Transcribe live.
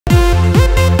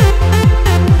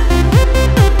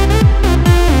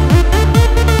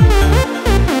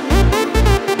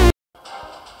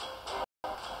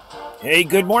Hey,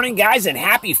 good morning, guys, and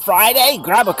happy Friday.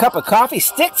 Grab a cup of coffee,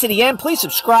 stick to the end. Please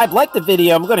subscribe, like the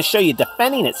video. I'm going to show you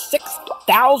defending at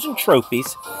 6,000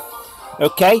 trophies.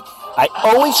 Okay? I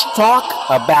always talk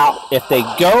about if they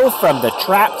go from the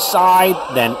trap side,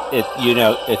 then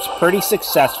it's pretty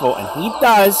successful, and he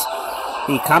does.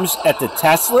 He comes at the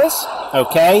Teslas,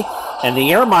 okay, and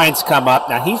the air mines come up.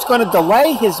 Now he's going to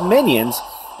delay his minions,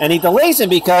 and he delays them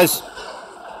because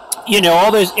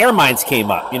all those air mines came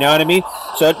up. You know what I mean?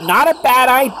 So not a bad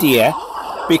idea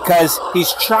because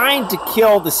he's trying to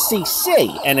kill the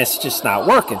CC, and it's just not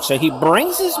working. So he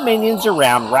brings his minions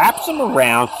around, wraps them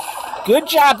around. Good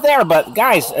job there, but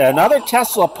guys, another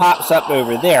Tesla pops up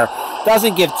over there.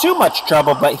 Doesn't give too much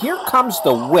trouble, but here comes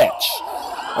the witch.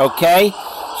 Okay?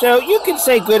 So you can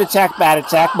say good attack, bad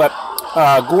attack, but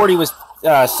Gordy was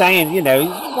saying, he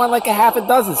won like a half a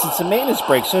dozen since the maintenance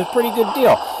break, so it's a pretty good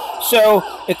deal. So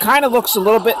it kind of looks a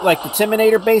little bit like the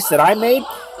Timinator base that I made,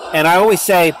 and I always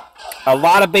say a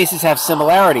lot of bases have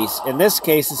similarities. In this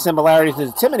case, the similarity to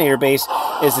the Timinator base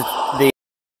is the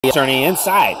turning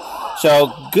inside.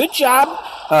 So good job.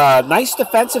 Nice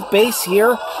defensive base here.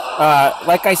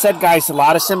 Like I said, guys, a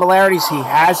lot of similarities. He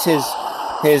has his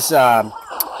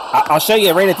I'll show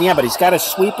you right at the end, but he's got his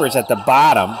sweepers at the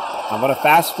bottom. I'm going to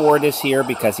fast forward this here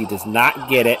because he does not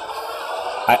get it.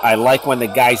 I like when the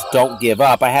guys don't give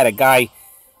up. I had a guy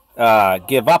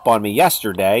give up on me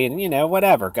yesterday, and,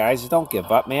 whatever, guys. Don't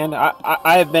give up, man.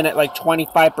 I have been at like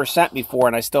 25% before,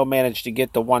 and I still managed to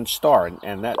get the 1 star,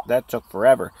 and that took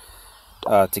forever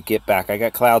to get back. I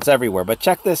got clouds everywhere. But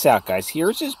check this out, guys.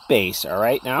 Here's his base, all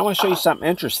right? Now I want to show you something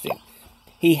interesting.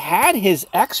 He had his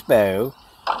Expo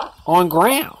on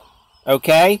ground,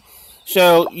 okay?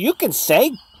 So you can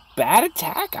say bad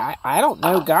attack. I don't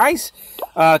know, guys,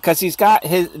 because he's got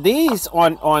these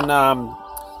on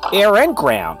air and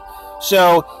ground.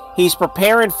 So he's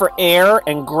preparing for air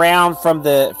and ground from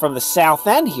the south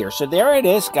end here. So there it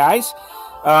is, guys.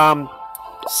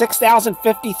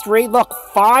 6,053. Look,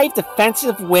 5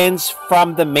 defensive wins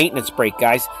from the maintenance break,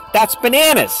 guys. That's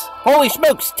bananas. Holy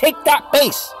smokes. Take that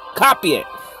base. Copy it.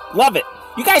 Love it.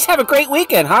 You guys have a great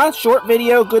weekend, huh? Short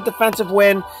video, good defensive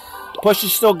win. Push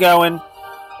is still going.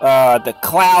 The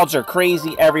clouds are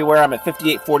crazy everywhere. I'm at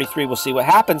 58.43. We'll see what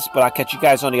happens, but I'll catch you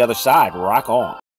guys on the other side. Rock on.